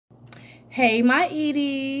Hey, my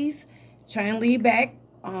Edie's. Trying to leave back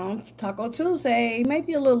Taco Tuesday.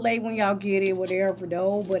 Maybe a little late when y'all get it, whatever,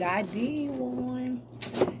 though. But I did one.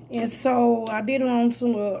 And so I did it on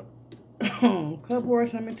some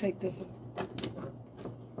cupboards. Let me take this.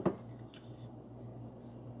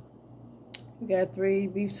 We got 3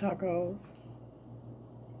 beef tacos.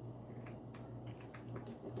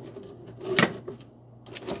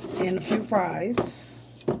 And a few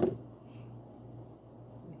fries.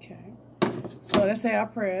 Okay. So let's say our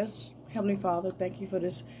prayers. Heavenly Father, thank you for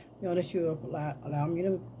this meal that you allow me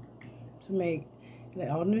to make. Let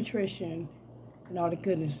all the nutrition and all the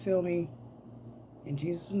goodness fill me. In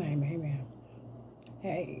Jesus' name, amen.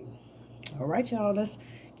 Hey. All right, y'all. Let's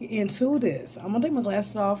get into this. I'm going to take my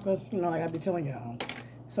glasses off because, like I be telling y'all.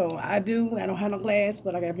 So I don't have no glass,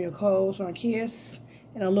 but I got me a cold, so I kiss,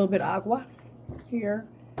 and a little bit of agua here.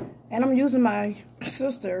 And I'm using my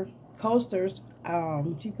sister coasters.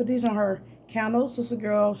 She put these on her candles. Sister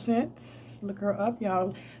Girl scents. Look her up,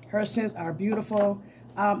 y'all. Her scents are beautiful.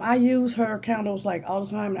 I use her candles like all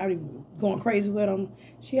the time. I be going crazy with them.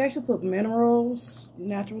 She actually put minerals,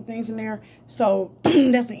 natural things in there. So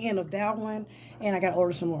that's the end of that one. And I got to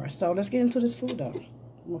order some more. So let's get into this food though.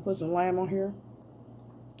 I'm going to put some lime on here.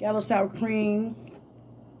 Got a little sour cream.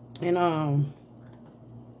 And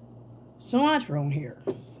cilantro on here.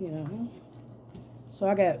 So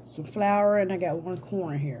I got some flour and I got 1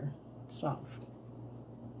 corn here, soft.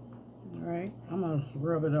 All right, I'm gonna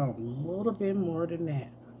rub it on a little bit more than that.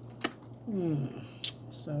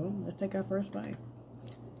 So let's take our first bite.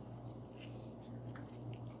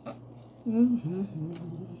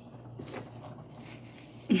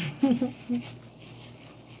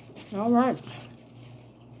 All right,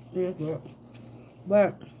 it's good,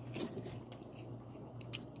 but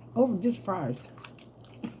over just fries.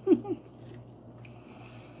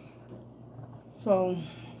 So,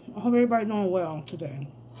 I hope everybody's doing well today.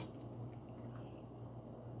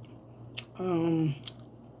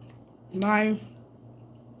 My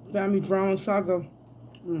family drama saga,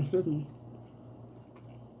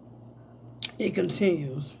 it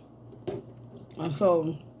continues.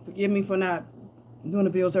 So, forgive me for not doing the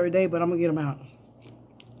videos every day, but I'm going to get them out.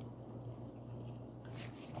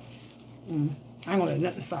 I ain't going to let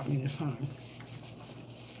nothing stop me this time.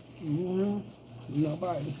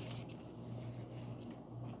 Nobody.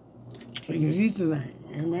 So you can eat tonight,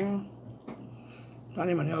 amen? Not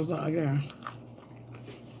anybody else not again.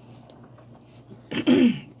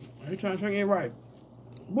 Every time I try to get it right.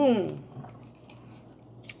 Boom.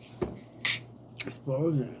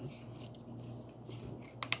 Explosions.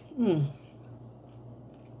 Ooh.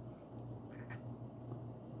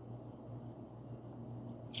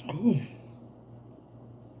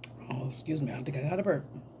 Oh, excuse me. I think I got a burp.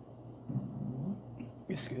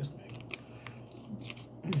 Excuse me.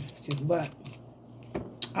 Excuse me. But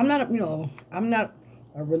I'm not, I'm not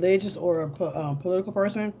a religious or a political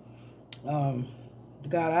person. The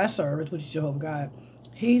God I serve, which is Jehovah God,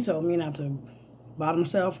 he told me not to bother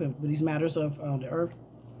myself with these matters of the earth.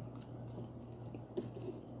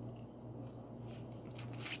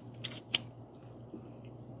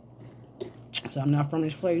 So I'm not from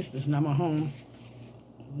this place. This is not my home.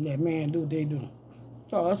 Let man do what they do.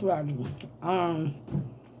 So that's what I do.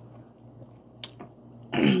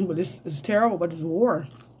 But it's terrible, but it's a war.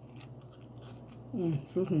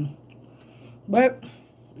 But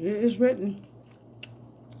it is written.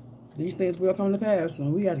 These things will come to pass,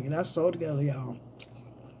 and we got to get our soul together, y'all.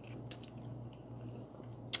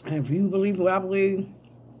 And if you believe what I believe,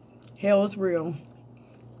 hell is real.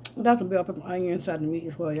 Got some bell pepper onion inside the meat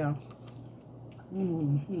as well, y'all.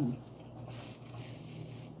 Don't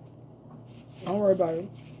worry about it.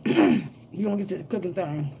 You don't get to the cooking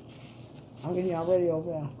thing. I'm getting y'all ready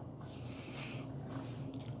over there.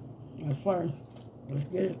 That's fine. Let's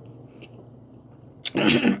get it.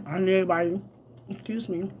 I need everybody, excuse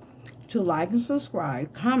me, to like and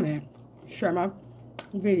subscribe, comment, share my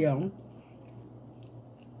video.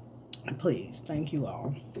 And please, thank you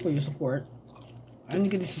all for your support. I need to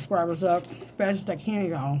get the subscribers up as fast as I can,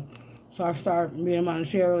 y'all. So I start being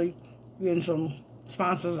monetarily getting some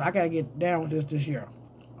sponsors. I gotta get down with this year.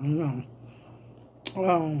 I don't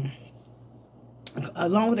know.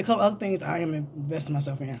 Along with a couple other things I am investing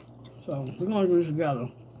myself in. So we're gonna do this together.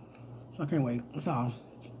 So I can't wait. That's all.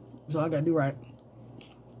 That's all I gotta do right.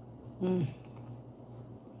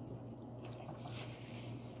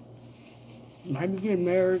 Might be getting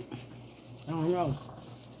married. I don't know.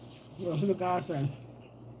 We'll see what God says.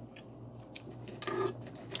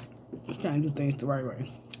 Just trying to do things the right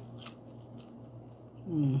way.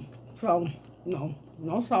 So, no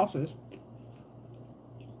sauces.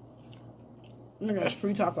 I got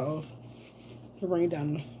free tacos. to bring it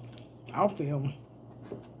down. I'll feel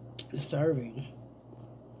disturbing.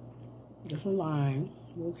 Just some lime.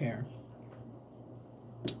 Who cares?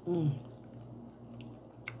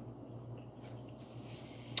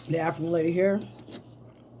 The African lady here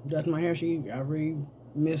does my hair. I really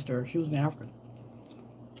missed her. She was in Africa.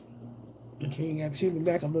 And she'll be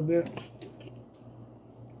back a little bit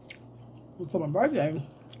for my birthday.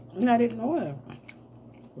 And I didn't know it.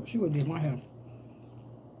 But she would did my hair.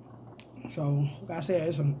 So, like I said,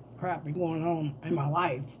 there's some crap going on in my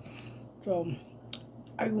life. So,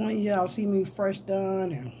 every one of y'all see me fresh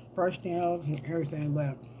done and fresh nails and everything,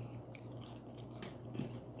 but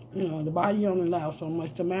you know, the body only allows so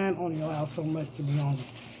much, the mind only allows so much to be on.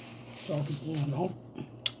 So, you know, don't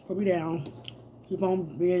put me down. Keep on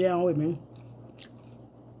being down with me.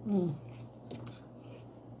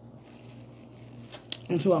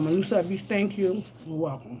 And so I'm gonna loose up these thank you and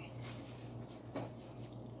welcome.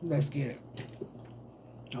 Let's get it.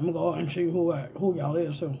 I'm gonna go out and see who y'all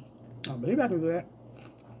is too. I believe I can do that.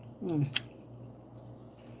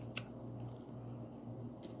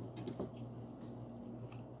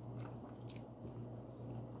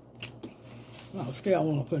 Oh, scale, I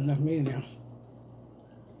want to put enough meat in there.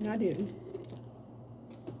 And I didn't.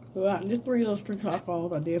 So just 3 little street talk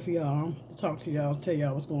calls I did for y'all. To talk to y'all, tell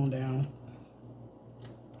y'all what's going down.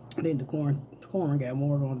 I think the corn got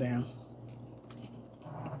more going down.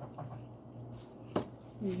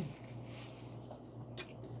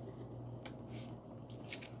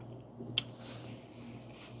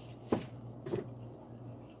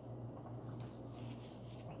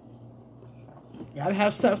 Gotta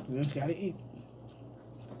have substance, gotta eat.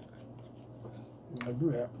 Gotta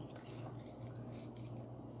do that.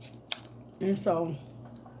 And so,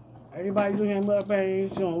 everybody doing their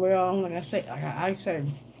things, doing well. Like I said,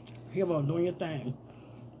 keep on doing your thing.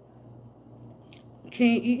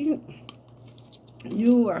 Can't eat.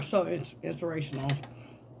 You are so inspirational.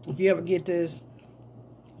 If you ever get this,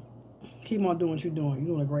 keep on doing what you're doing.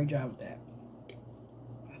 You're doing a great job with that.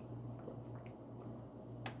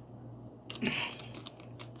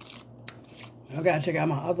 I gotta check out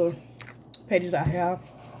my other pages I have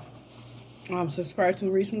subscribed to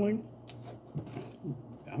recently.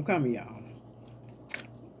 I'm coming, y'all.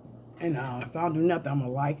 And if I don't do nothing, I'm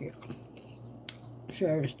gonna like it,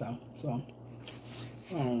 share it stuff. So,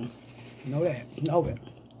 know it.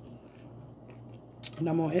 And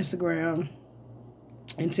I'm on Instagram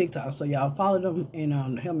and TikTok, so y'all follow them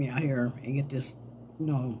and help me out here and get this, you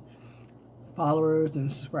know, followers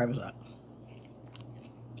and subscribers up.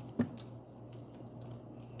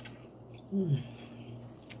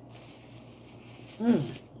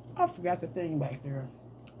 I forgot the thing back there.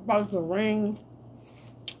 About the ring.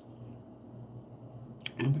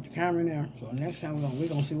 And put the camera in there. So next time we're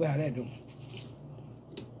gonna see how that do.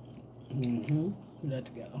 Put that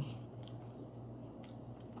together.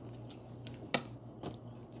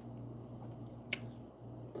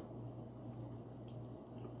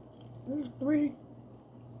 There's 3.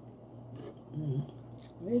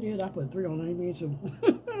 It is. I put 3 on there. Me too.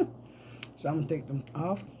 So I'm gonna take them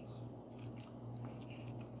off.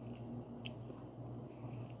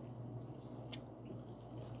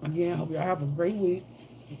 Again, hope y'all have a great week.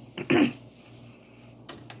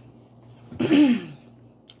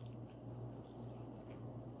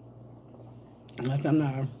 Unless I'm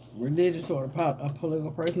not a religious or a political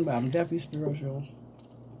person, but I'm definitely spiritual.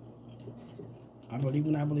 I believe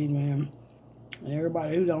in him. And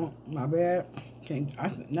everybody who don't, my bad.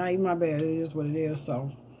 Not even my bad. It is what it is.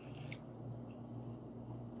 So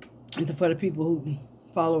it's for the people who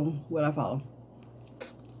follow what I follow.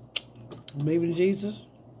 Believe in Jesus.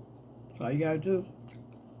 That's all you gotta do.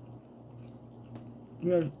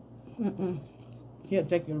 He'll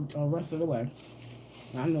take the rest of the way.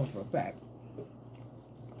 I know for a fact.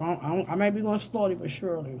 I may be going slowly but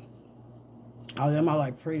surely. I was in my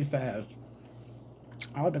life pretty fast.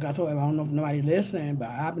 I think I told him, I don't know if nobody listening, but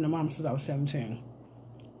I've been a mom since I was 17.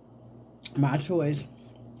 My choice.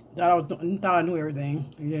 Thought I knew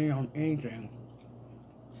everything. You didn't know anything.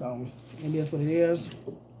 So it is what it is.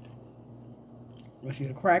 We'll see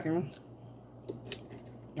the cracking.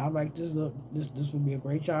 I like this look. This would be a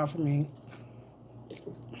great job for me.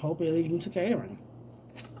 Hope it leads me to catering.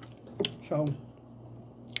 So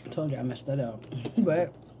I told you I messed that up.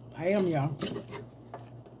 But I am, y'all.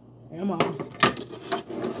 I am on.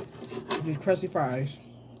 These crusty fries.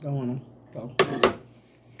 Don't want them. So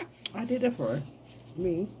I did that for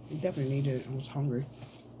me. I definitely needed it. I was hungry.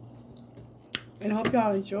 And I hope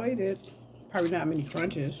y'all enjoyed it. Probably not many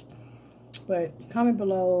crunches. But comment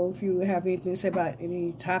below if you have anything to say about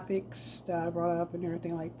any topics that I brought up and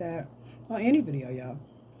everything like that. Or any video, y'all.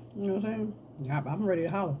 You know what I'm saying? I'm ready to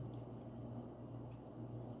holler.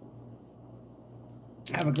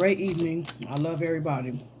 Have a great evening. I love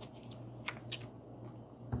everybody.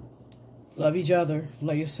 Love each other.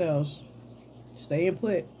 Love yourselves. Stay in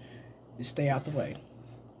put and stay out the way.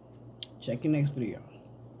 Check your next video.